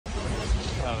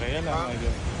Okay,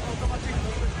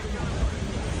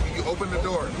 you open the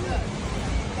door.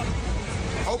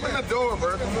 Open the door,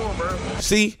 bro. Come on, bro.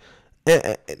 See,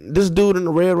 this dude in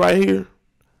the red right here,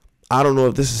 I don't know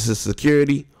if this is his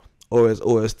security or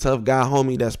his tough guy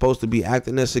homie that's supposed to be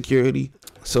acting as security.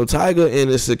 So Tyga in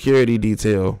his security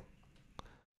detail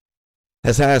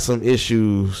has had some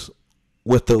issues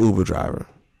with the Uber driver.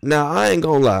 Now, I ain't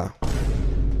gonna lie.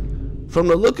 From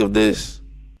the look of this,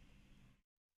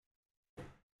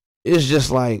 it's just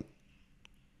like,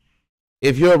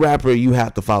 if you're a rapper, you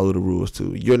have to follow the rules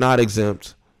too. You're not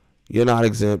exempt. You're not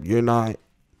exempt. You're not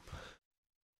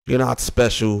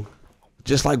special.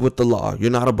 Just like with the law,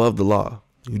 you're not above the law.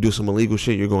 You do some illegal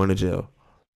shit, you're going to jail.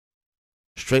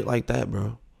 Straight like that,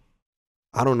 bro.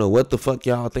 I don't know what the fuck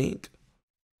y'all think.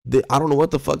 I don't know what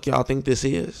the fuck y'all think this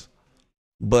is,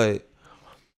 but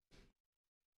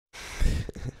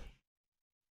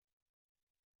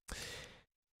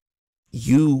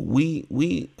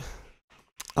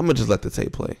I'm gonna just let the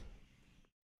tape play.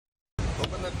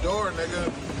 Open the door,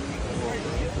 nigga.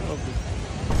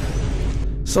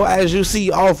 So as you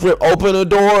see off rip, open the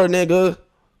door, nigga.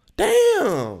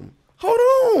 Damn. Hold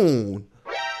on.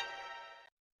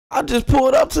 I just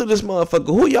pulled up to this motherfucker.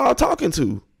 Who y'all talking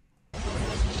to?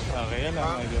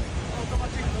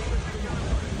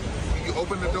 You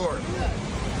open the door.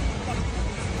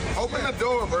 Open the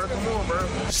door, bro. Come on, bro.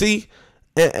 See,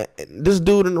 this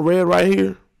dude in the red right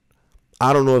here,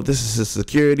 I don't know if this is his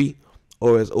security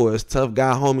or his tough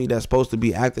guy homie that's supposed to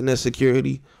be acting as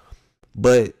security,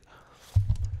 but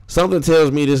something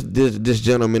tells me this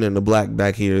gentleman in the black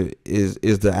back here is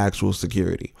the actual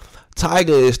security. Tyga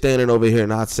is standing over here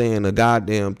not saying a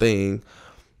goddamn thing,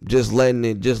 just letting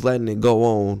it go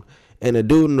on, and the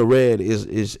dude in the red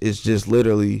is just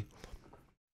literally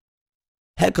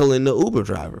heckling the Uber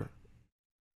driver.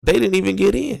 They didn't even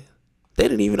get in. They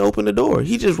didn't even open the door.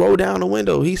 He just rolled down the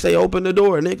window. He say, "Open the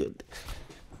door, nigga."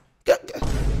 God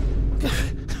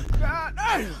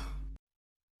damn.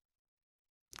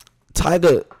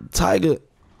 Tyga,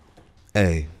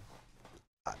 hey.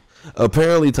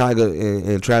 Apparently Tyga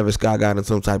and Travis Scott got in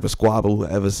some type of squabble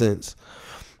ever since.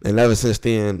 And ever since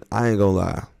then, I ain't gonna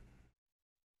lie.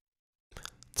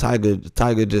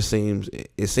 Tyga just seems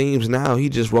now he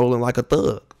just rolling like a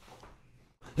thug.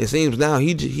 It seems now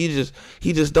he just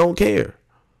don't care.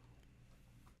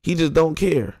 He just don't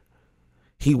care.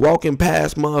 He walking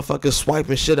past motherfuckers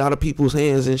swiping shit out of people's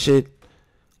hands and shit.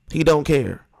 He don't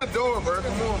care. The door, bro.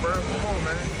 Come on, bro. Come on,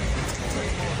 man.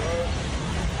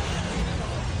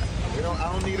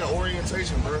 I don't need an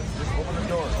orientation, bro. Just open the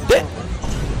door. Come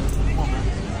on, man.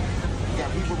 You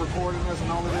got people recording us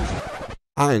and all of this.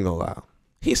 I ain't gonna lie.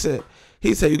 He said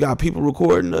you got people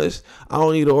recording us. I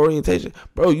don't need an orientation.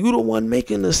 Bro, you the one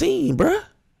making the scene, bro.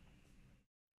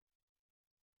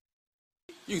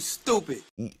 You stupid.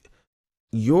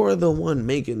 You're the one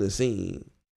making the scene.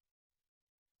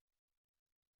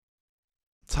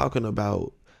 Talking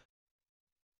about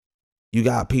you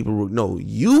got people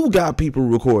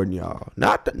recording y'all.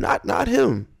 Not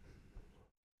him.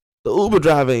 The Uber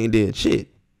driver ain't did shit.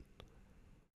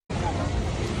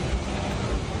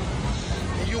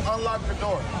 You unlock the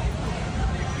door.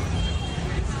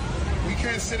 We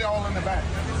can't sit all in the back.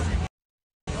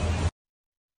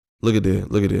 Look at this.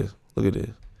 Look at this. Look at this.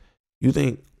 You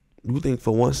think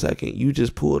for 1 second you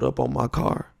just pulled up on my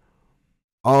car,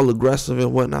 all aggressive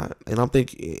and whatnot, and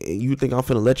you think I'm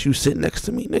finna let you sit next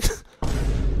to me, nigga?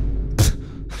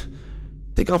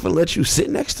 Think I'm finna let you sit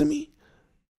next to me?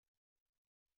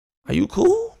 Are you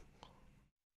cool?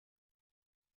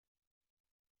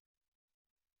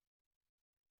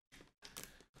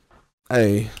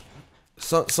 Hey,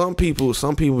 some people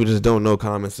just don't know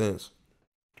common sense.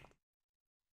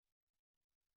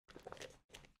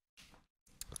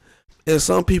 And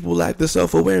some people lack the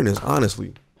self-awareness,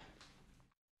 honestly.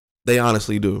 They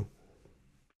honestly do.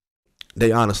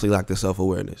 They honestly lack the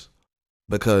self-awareness.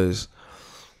 Because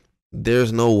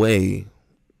there's no way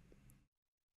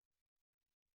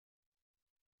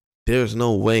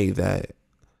that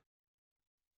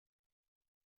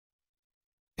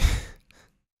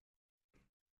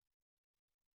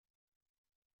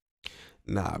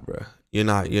nah, bro. You're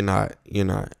not. You're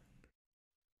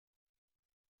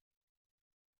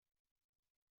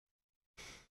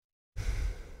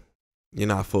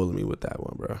not fooling me with that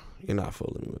one, bro. You're not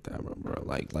fooling me with that one, bro.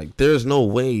 Like there's no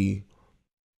way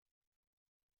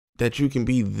that you can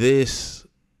be this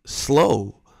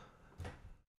slow.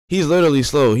 He's literally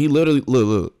slow. He literally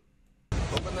look.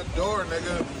 Open the door,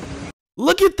 nigga.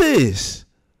 Look at this.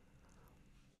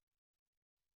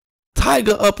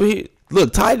 Tyga up here.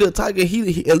 Look, Tyga,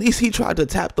 he at least he tried to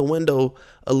tap the window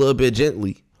a little bit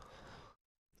gently.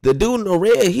 The dude in the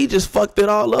red, he just fucked it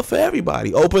all up for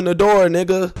everybody. Open the door,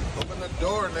 nigga. Open the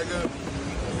door, nigga.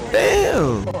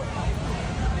 Damn.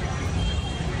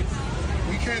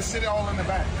 We can't sit all in the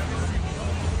back.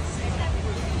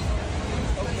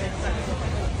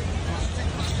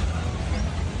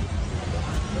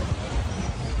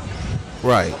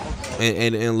 Right.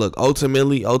 And look,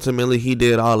 ultimately he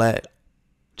did all that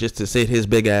just to sit his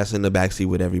big ass in the backseat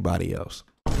with everybody else.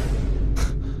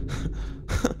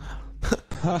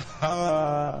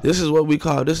 This is what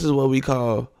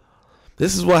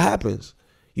happens.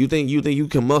 You think you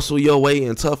can muscle your way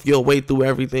and tough your way through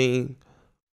everything.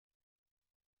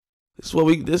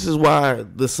 This is why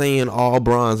the saying all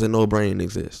bronze and no brain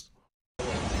exists.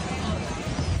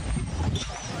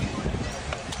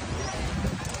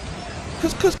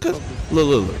 Cause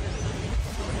look.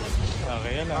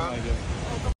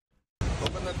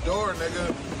 Open the door,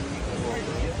 nigga.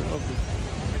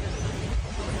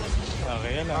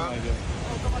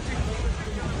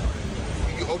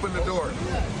 You open the door.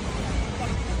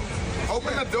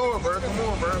 Open the door, bro. Come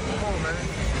on, bro. Come on, man.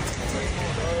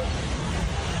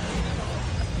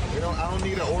 I don't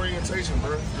need an orientation,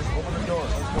 bro. Just open the door.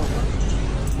 Let's go, bro.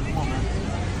 Come on, man.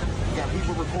 You got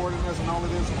people recording us and all of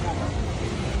this. Come on, man.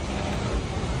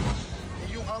 Can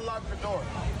you unlock the door?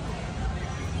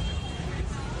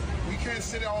 We can't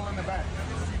sit all in the back.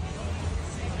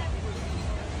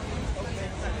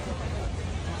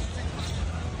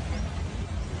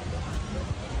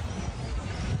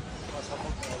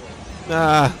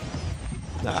 Nah.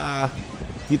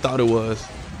 He thought it was.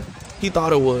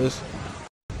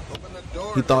 Open the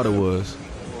door. He thought it was.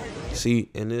 See,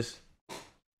 in this.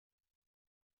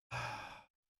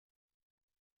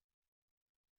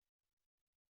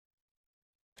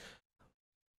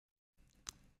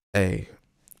 Hey,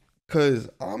 cause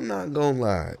I'm not gonna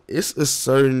lie, it's a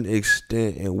certain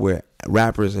extent in where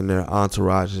rappers and their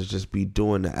entourages just be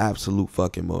doing the absolute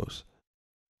fucking most.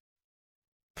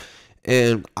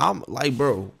 And I'm like,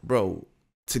 bro,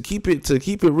 to keep it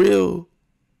real,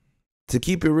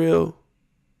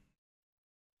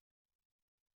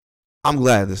 I'm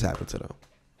glad this happened to them.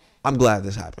 I'm glad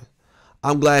this happened.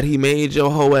 I'm glad he made your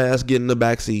whole ass get in the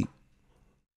back seat.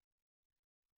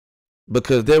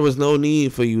 Because there was no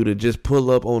need for you to just pull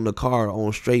up on the car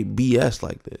on straight BS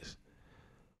like this.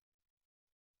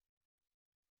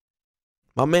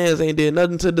 My mans ain't did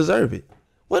nothing to deserve it.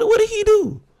 What did he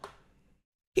do?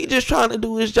 He just trying to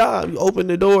do his job. You open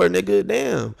the door, nigga.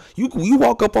 Damn. You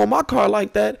walk up on my car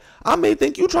like that, I may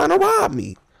think you trying to rob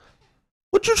me.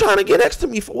 What you trying to get next to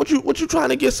me for? What you trying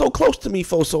to get so close to me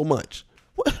for so much?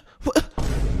 What?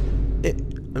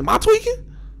 Am I tweaking?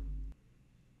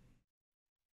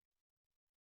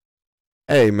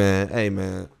 Hey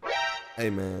man.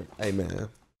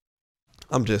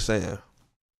 I'm just saying.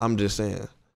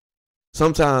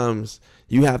 Sometimes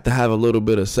you have to have a little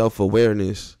bit of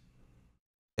self-awareness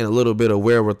and a little bit of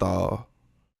wherewithal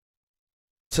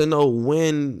to know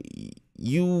when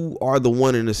you are the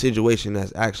one in the situation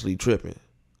that's actually tripping.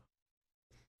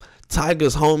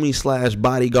 Tyga's homie /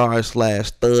 bodyguard /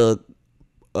 thug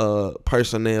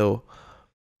personnel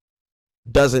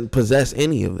doesn't possess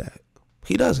any of that.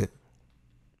 He doesn't.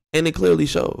 And it clearly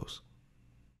shows.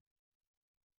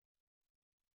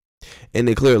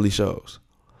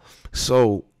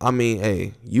 So, I mean,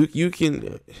 hey, you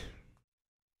can,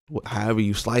 however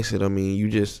you slice it, I mean, you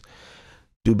just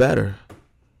do better.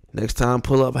 Next time,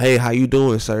 pull up, hey, how you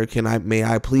doing, sir? May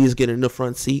I please get in the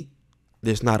front seat?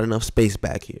 There's not enough space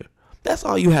back here. That's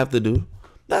all you have to do.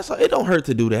 That's all. It don't hurt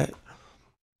to do that.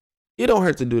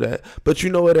 But you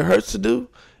know what it hurts to do?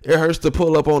 It hurts to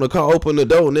pull up on the car, open the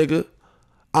door, nigga.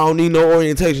 I don't need no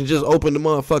orientation. Just open the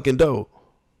motherfucking door.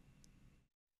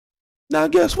 Now,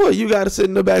 guess what? You got to sit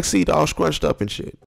in the back seat all scrunched up and shit.